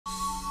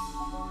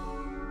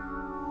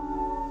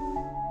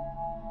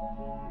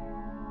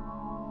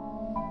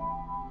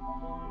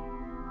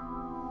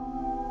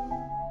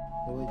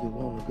you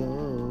wanna go.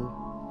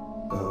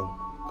 Go,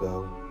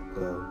 go,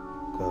 go,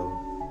 go,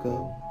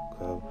 go,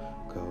 go,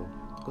 go,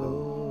 go,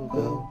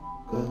 go,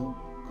 go,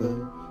 go,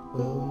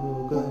 go,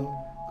 go,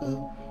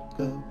 go,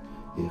 go.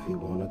 If you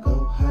wanna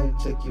go hike,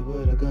 take you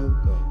where to go.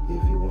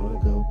 If you wanna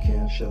go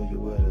camp, show you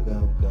where to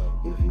go.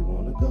 If you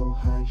wanna go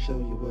hike, show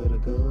you where to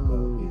go.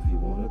 If you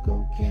wanna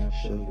go camp,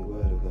 show you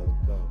where to go.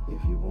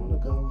 If you wanna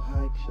go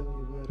hike, show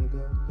you where to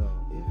go.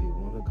 If you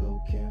wanna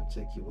go camp,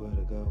 take you where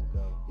to go.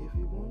 If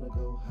you wanna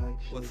go hike,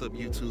 show What's up,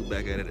 you YouTube?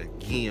 Back at it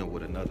again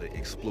with another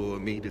Explore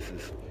Me. This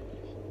is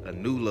a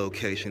new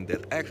location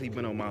that's actually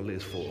been on my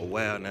list for a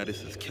while now.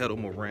 This is Kettle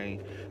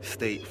Moraine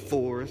State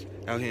Forest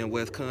out here in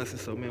Wisconsin.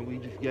 So man, we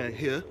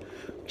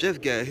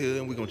just got here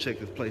and we're gonna check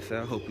this place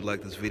out. Hope you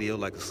like this video.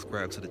 Like and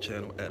subscribe to the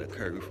channel at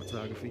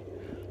Acurryphotography.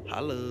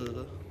 Holla.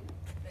 The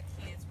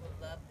kids will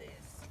love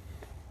this,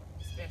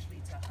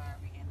 especially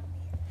Tahari and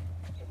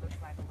Amir. It looks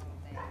like a little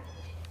thing.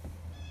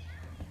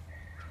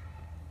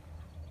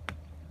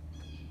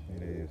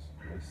 It is.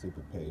 They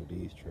super paved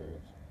these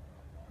trails.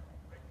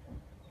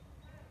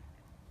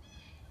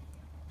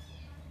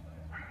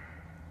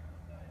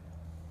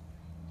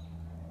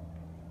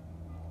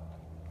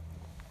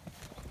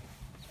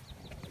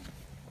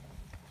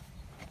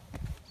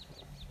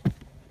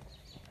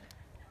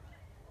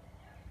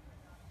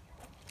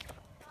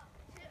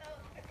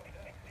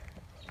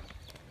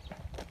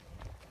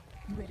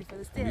 You ready for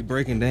the step? We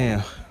breaking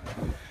down.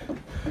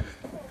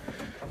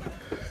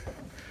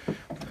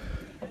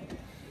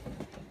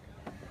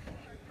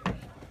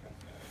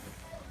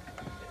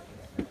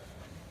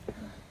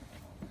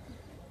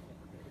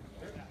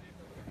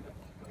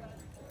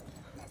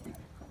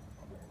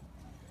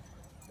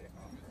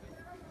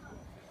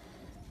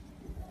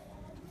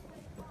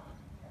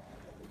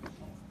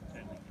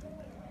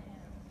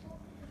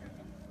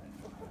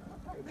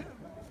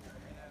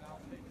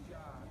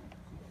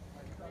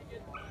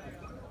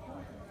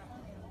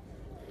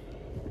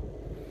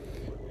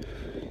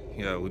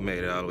 Yeah, we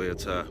made it all the way up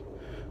top.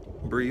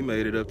 Bree, you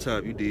made it up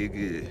top. You did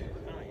good.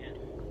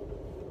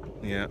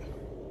 Yeah.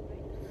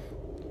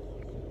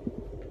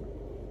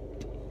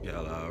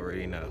 Y'all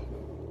already know.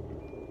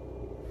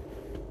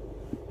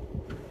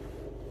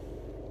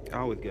 I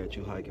always got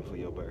you hiking for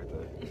your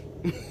birthday.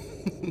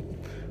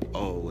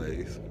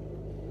 Always.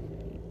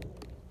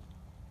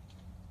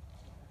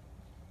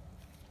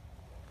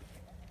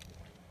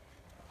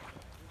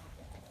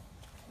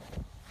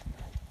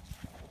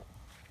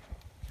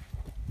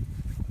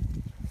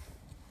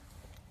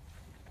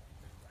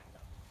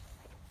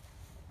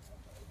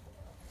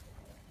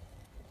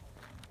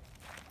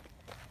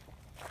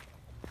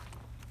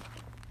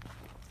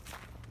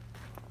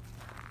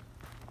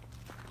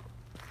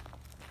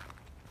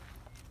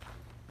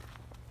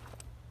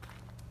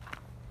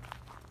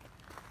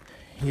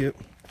 Yep,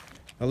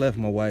 I left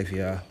my wife,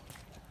 y'all.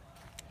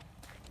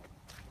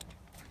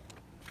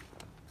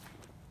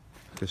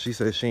 Cause she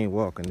said she ain't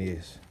walking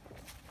this.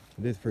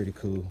 This pretty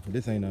cool.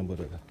 This ain't nothing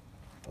but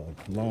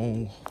a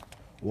long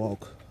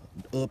walk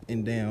up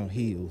and down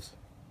hills.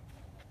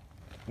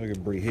 Look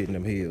at Bree hitting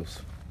them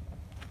hills.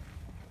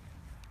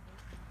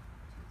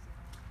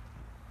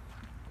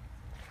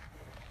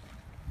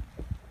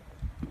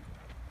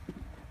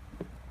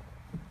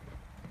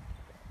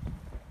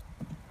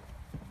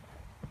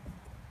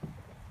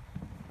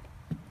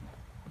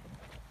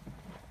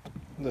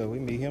 Look, we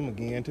meet him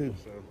again too.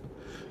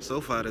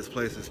 So far this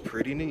place is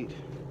pretty neat.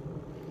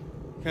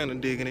 Kind of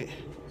digging it.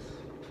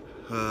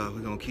 We're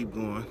gonna keep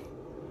going,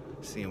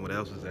 seeing what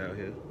else is out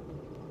here.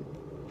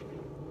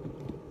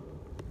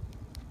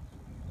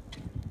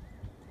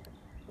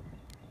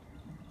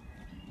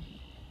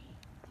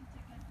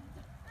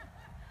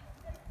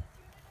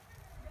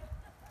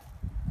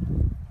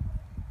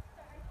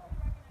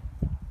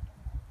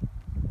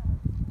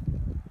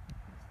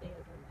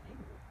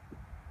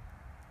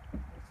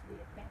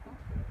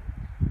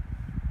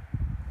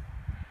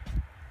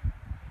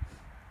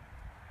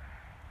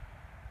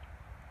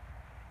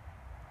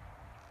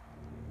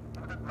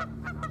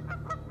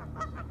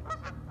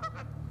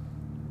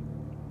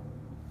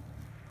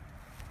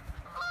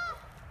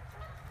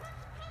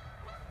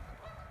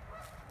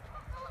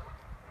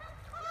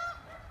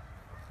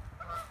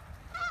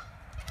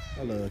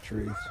 I love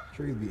trees.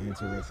 Trees be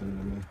interesting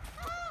to me.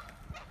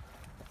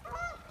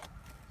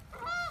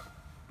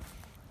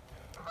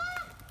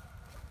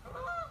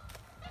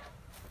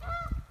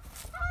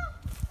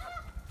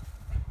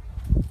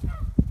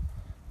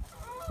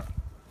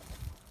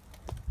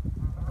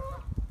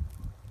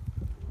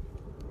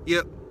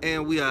 Yep,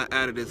 and we are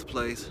out of this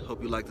place.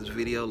 Hope you like this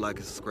video. Like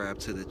and subscribe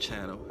to the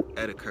channel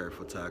at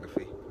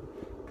Acurryphotography.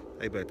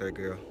 Hey back there,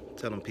 girl.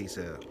 Tell them peace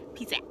out.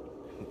 Peace out.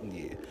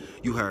 Yeah,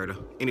 you heard her.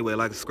 Anyway,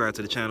 like and subscribe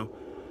to the channel.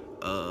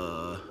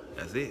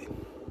 That's it.